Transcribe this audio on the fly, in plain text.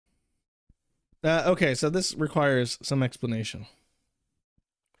Okay, so this requires some explanation.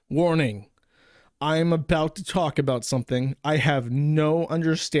 Warning. I'm about to talk about something I have no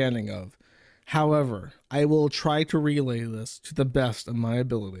understanding of. However, I will try to relay this to the best of my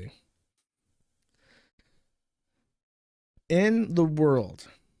ability. In the world,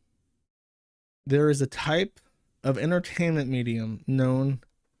 there is a type of entertainment medium known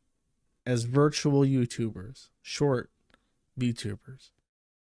as virtual YouTubers, short VTubers.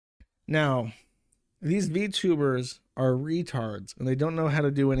 Now, these VTubers are retards and they don't know how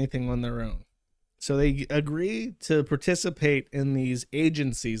to do anything on their own. So they agree to participate in these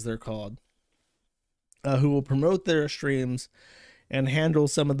agencies, they're called, who will promote their streams and handle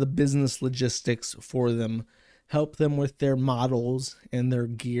some of the business logistics for them, help them with their models and their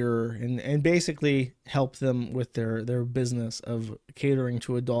gear, and basically help them with their business of catering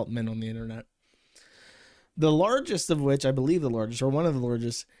to adult men on the internet. The largest of which, I believe the largest, or one of the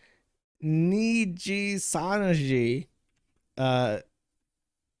largest, NIJISANJI,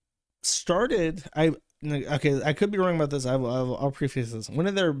 started, I could be wrong about this. I'll preface this. One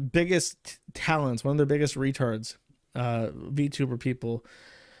of their biggest talents, one of their biggest retards, VTuber people,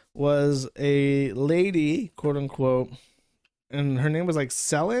 was a lady, quote unquote, and her name was like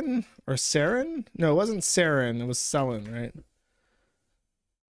Selen or Saren. No, it wasn't Saren. It was Selen, right?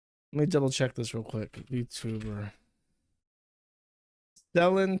 Let me double check this real quick. VTuber.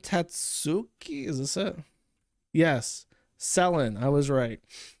 Selen Tatsuki, is this it? Yes, Selen. I was right.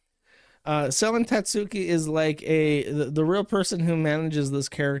 Selen Tatsuki is like the real person who manages this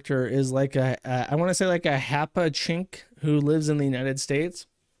character is like I want to say like a Hapa chink who lives in the United States,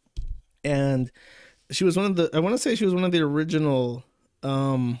 and she was one of the, I want to say she was one of the original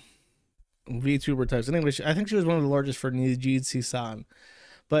VTuber types. Anyway, I think she was one of the largest for NIJISANJI,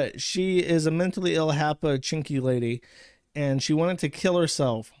 but she is a mentally ill Hapa chinky lady, and she wanted to kill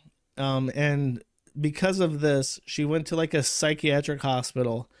herself, and because of this, she went to like a psychiatric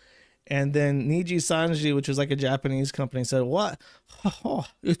hospital. And then NIJISANJI, which is like a Japanese company, said, "What? Oh,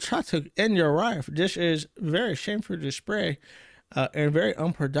 you try to end your life. This is very shameful display and very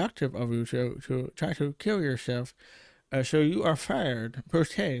unproductive of you to try to kill yourself. So you are fired per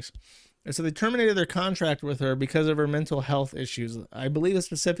case." And so they terminated their contract with her because of her mental health issues. I believe it's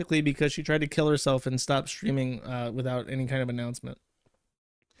specifically because she tried to kill herself and stopped streaming without any kind of announcement.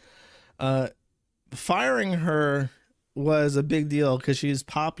 Firing her was a big deal because she's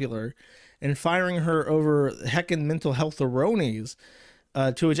popular, and firing her over heckin' mental health erroneous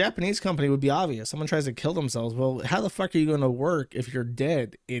to a Japanese company would be obvious. Someone tries to kill themselves. Well, how the fuck are you going to work if you're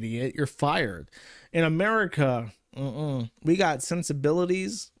dead, idiot? You're fired. In America, we got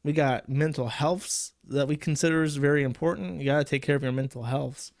sensibilities, we got mental healths that we consider is very important. You got to take care of your mental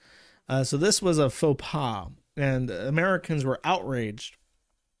healths. So this was a faux pas, and Americans were outraged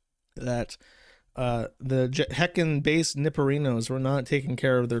that the heckin' base nipperinos were not taking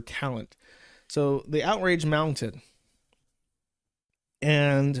care of their talent. So the outrage mounted,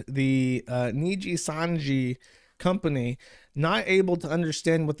 and the NIJISANJI company, not able to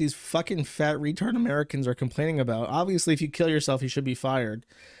understand what these fucking fat retard Americans are complaining about. Obviously, if you kill yourself, you should be fired.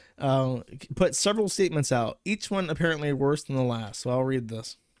 Put several statements out, each one apparently worse than the last. So I'll read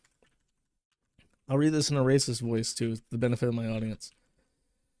this. I'll read this in a racist voice too, for the benefit of my audience.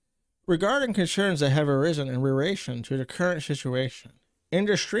 Regarding concerns that have arisen in relation to the current situation, in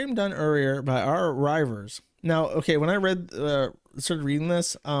the stream done earlier by our rivers. Now, okay, when I started reading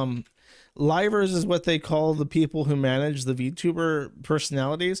this, livers is what they call the people who manage the VTuber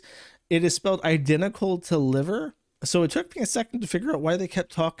personalities. It is spelled identical to liver, so it took me a second to figure out why they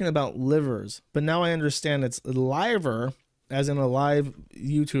kept talking about livers, but now I understand it's liver, as in a live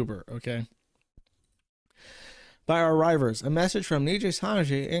YouTuber, okay? By our rivers, a message from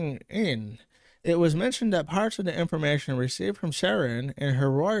NIJISANJI in. It was mentioned that parts of the information received from Seren and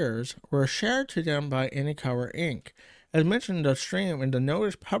her warriors were shared to them by Anikawa Inc. As mentioned in the stream and the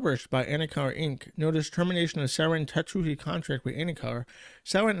notice published by Anikawa Inc., notice termination of Selen Tatsuki contract with Anikawa,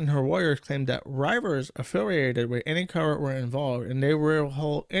 Seren and her warriors claimed that rivals affiliated with Anikawa were involved and they will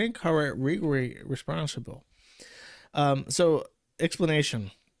hold Anikawa legally responsible. So,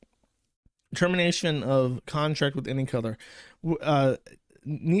 explanation. Termination of contract with any color.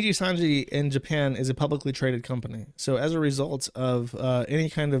 NIJISANJI in Japan is a publicly traded company. So as a result of any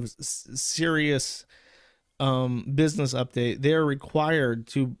kind of serious business update, they are required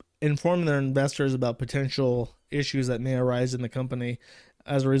to inform their investors about potential issues that may arise in the company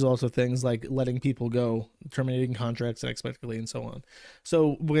as a result of things like letting people go, terminating contracts unexpectedly, and so on.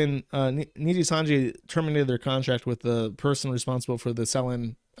 So when NIJISANJI terminated their contract with the person responsible for the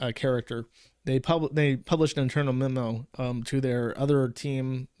Selen character, they published an internal memo to their other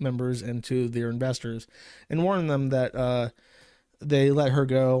team members and to their investors, and warned them that they let her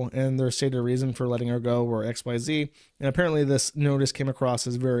go, and their stated reason for letting her go were XYZ. And apparently, this notice came across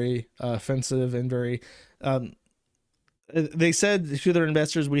as very offensive and very. They said to their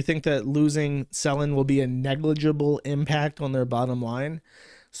investors, "We think that losing Selen will be a negligible impact on their bottom line."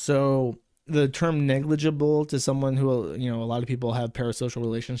 So the term negligible to someone who, you know, a lot of people have parasocial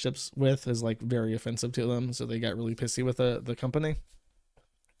relationships with is like very offensive to them. So they got really pissy with the company.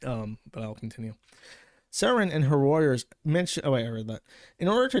 But I'll continue. Selen and her warriors mentioned. Oh wait, I read that. In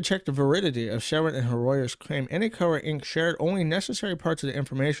order to check the validity of Selen and her warriors' claim, NIJISANJI Inc. shared only necessary parts of the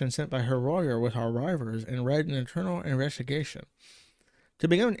information sent by her warrior with our rivals and read an internal investigation. To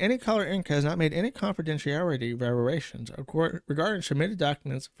begin, NIJISANJI Inc. has not made any confidentiality evaluations regarding submitted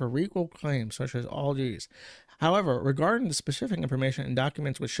documents for legal claims such as all these. However, regarding the specific information and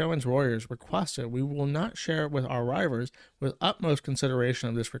documents which Selen's warriors requested, we will not share with our rivals with utmost consideration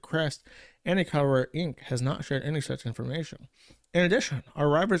of this request. NIJISANJI Inc. has not shared any such information. In addition, our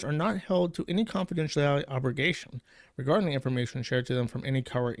rivals are not held to any confidentiality obligation regarding the information shared to them from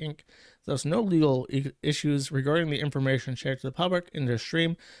NIJISANJI Inc. Thus, no legal issues regarding the information shared to the public in the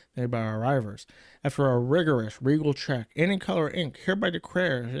stream made by our rivals. After a rigorous legal check, NIJISANJI Inc. hereby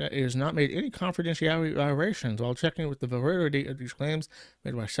declares that it has not made any confidentiality violations while checking with the validity of these claims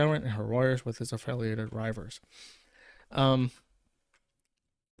made by Selen and her warriors with its affiliated rivals.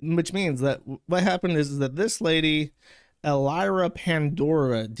 Which means that what happened is that this lady, Elira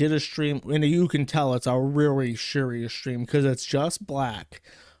Pandora, did a stream, and you can tell it's a really serious stream because it's just black.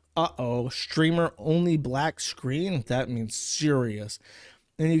 Streamer only black screen? That means serious.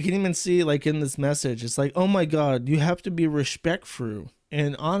 And you can even see, like, in this message, it's like, oh my god, you have to be respectful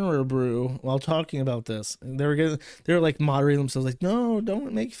and honorable while talking about this. And they're like moderating themselves, like, no,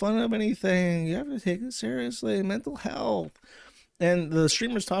 don't make fun of anything. You have to take it seriously. Mental health. And the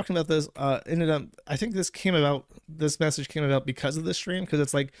streamers talking about this ended up, I think this message came about because of the stream, because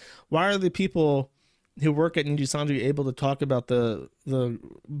it's like, why are the people who work at NIJISANJI able to talk about the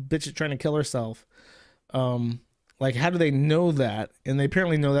bitch trying to kill herself? Like, how do they know that? And they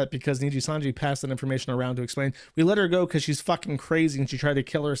apparently know that because NIJISANJI passed that information around to explain, we let her go because she's fucking crazy and she tried to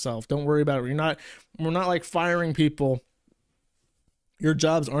kill herself. Don't worry about it. We're not like firing people. Your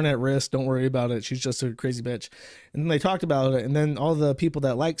jobs aren't at risk. Don't worry about it. She's just a crazy bitch. And then they talked about it. And then all the people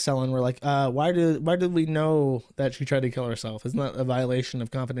that like Selen were like, why did we know that she tried to kill herself? Isn't that a violation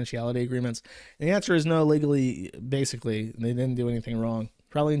of confidentiality agreements? And the answer is no, legally, basically. They didn't do anything wrong.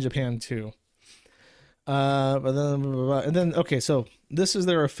 Probably in Japan too. Okay, so this is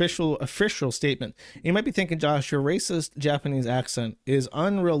their official statement. You might be thinking, Josh, your racist Japanese accent is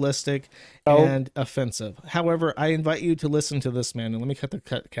unrealistic and offensive. However, I invite you to listen to this man, and let me cut the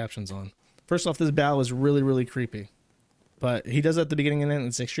captions on. First off, this bow is really, really creepy, but he does it at the beginning and end.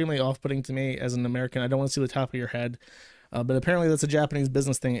 It's extremely off-putting to me as an American. I don't want to see the top of your head, but apparently that's a Japanese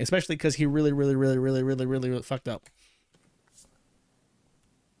business thing, especially because he really, really, really, really, really, really, really fucked up.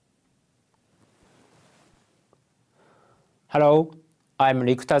 Hello, I'm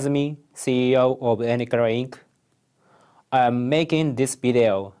Riku Tazumi, CEO of NIJISANJI Inc. I'm making this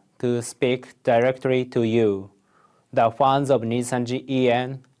video to speak directly to you, the fans of NIJISANJI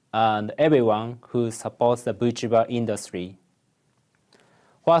EN, and everyone who supports the VTuber industry.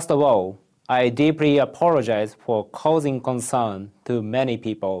 First of all, I deeply apologize for causing concern to many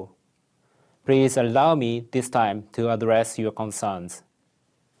people. Please allow me this time to address your concerns.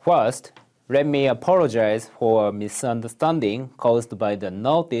 First, let me apologize for a misunderstanding caused by the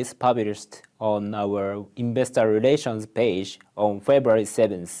notice published on our investor relations page on February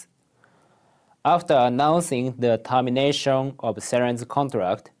 7th. After announcing the termination of Selen's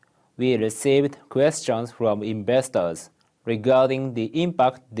contract, we received questions from investors regarding the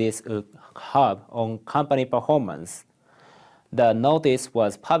impact this would have on company performance. The notice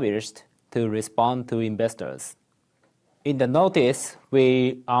was published to respond to investors. In the notice,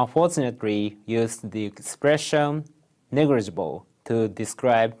 we unfortunately used the expression negligible to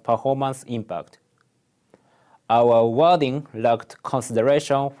describe performance impact. Our wording lacked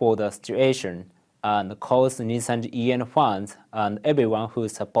consideration for the situation and caused NIJISANJI EN fans and everyone who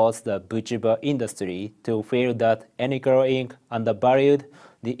supports the VTuber industry to feel that NIJISANJI Inc. undervalued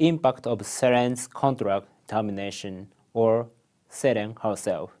the impact of Selen's contract termination or Selen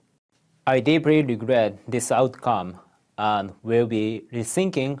herself. I deeply regret this outcome and will be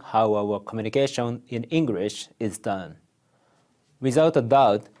rethinking how our communication in English is done. Without a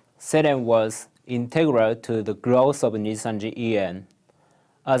doubt, Selen was integral to the growth of NIJISANJI EN.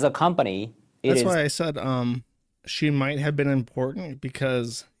 As a company, That's why I said, she might have been important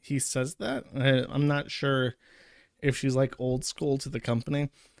because he says that. I'm not sure if she's like old school to the company.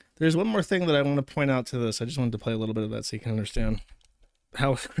 There's one more thing that I want to point out to this. I just wanted to play a little bit of that so you can understand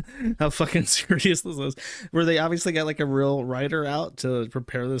how how fucking serious this is. Where they obviously got like a real writer out to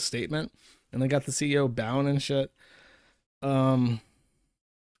prepare this statement, and they got the CEO bowing and shit. Oh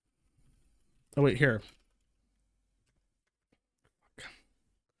wait, here.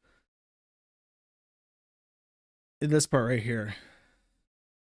 This part right here.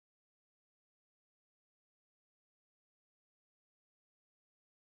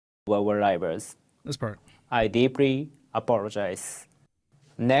 Our rivals. This part. I deeply apologize.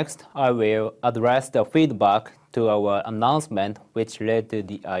 Next, I will address the feedback to our announcement which led to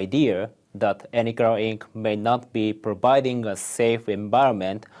the idea that Anyclar Inc. may not be providing a safe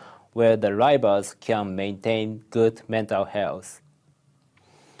environment where the rivals can maintain good mental health.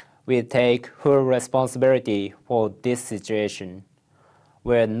 We take full responsibility for this situation,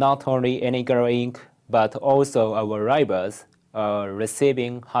 where not only Anyclar Inc. but also our rivals are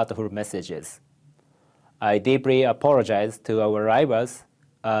receiving hurtful messages. I deeply apologize to our rivals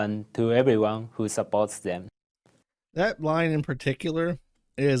and to everyone who supports them. That line in particular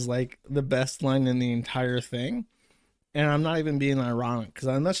is like the best line in the entire thing. And I'm not even being ironic, because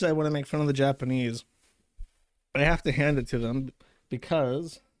as much as I want to make fun of the Japanese, I have to hand it to them,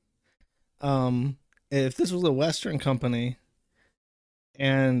 because if this was a Western company,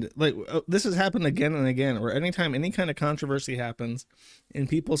 and like this has happened again and again, where anytime any kind of controversy happens and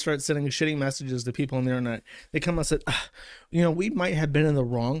people start sending shitty messages to people on the internet, they come and said, you know, we might have been in the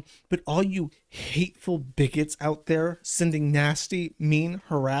wrong, but all you hateful bigots out there sending nasty, mean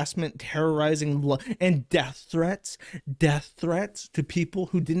harassment, terrorizing, and death threats to people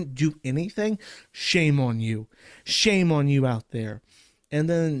who didn't do anything, shame on you out there. And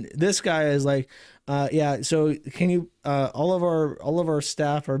then this guy is like, yeah, so can you, all of our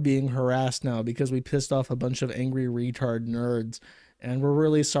staff are being harassed now because we pissed off a bunch of angry retard nerds. And we're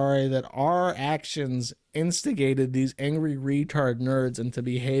really sorry that our actions instigated these angry retard nerds into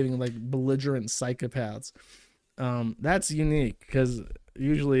behaving like belligerent psychopaths. That's unique, because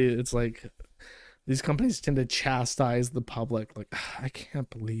usually it's like these companies tend to chastise the public. Like, I can't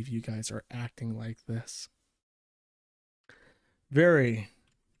believe you guys are acting like this. Very,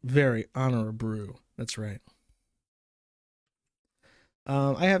 very honor brew. That's right.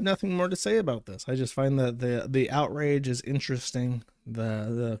 I have nothing more to say about this. I just find that the outrage is interesting.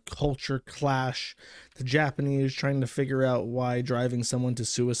 The culture clash, the Japanese trying to figure out why driving someone to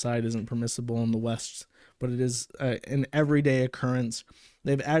suicide isn't permissible in the West, but it is an everyday occurrence.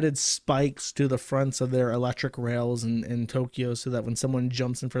 They've added spikes to the fronts of their electric rails in Tokyo, so that when someone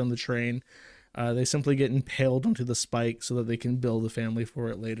jumps in front of the train, they simply get impaled onto the spike so that they can build a family for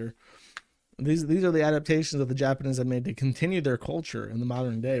it later. These are the adaptations that the Japanese have made to continue their culture in the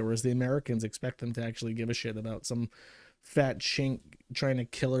modern day, whereas the Americans expect them to actually give a shit about some fat chink trying to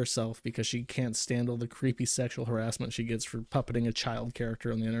kill herself because she can't stand all the creepy sexual harassment she gets for puppeting a child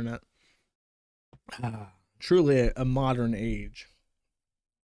character on the internet. Truly a modern age.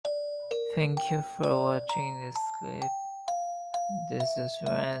 Thank you for watching this clip. This is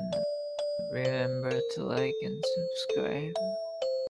Ren. Remember to like and subscribe.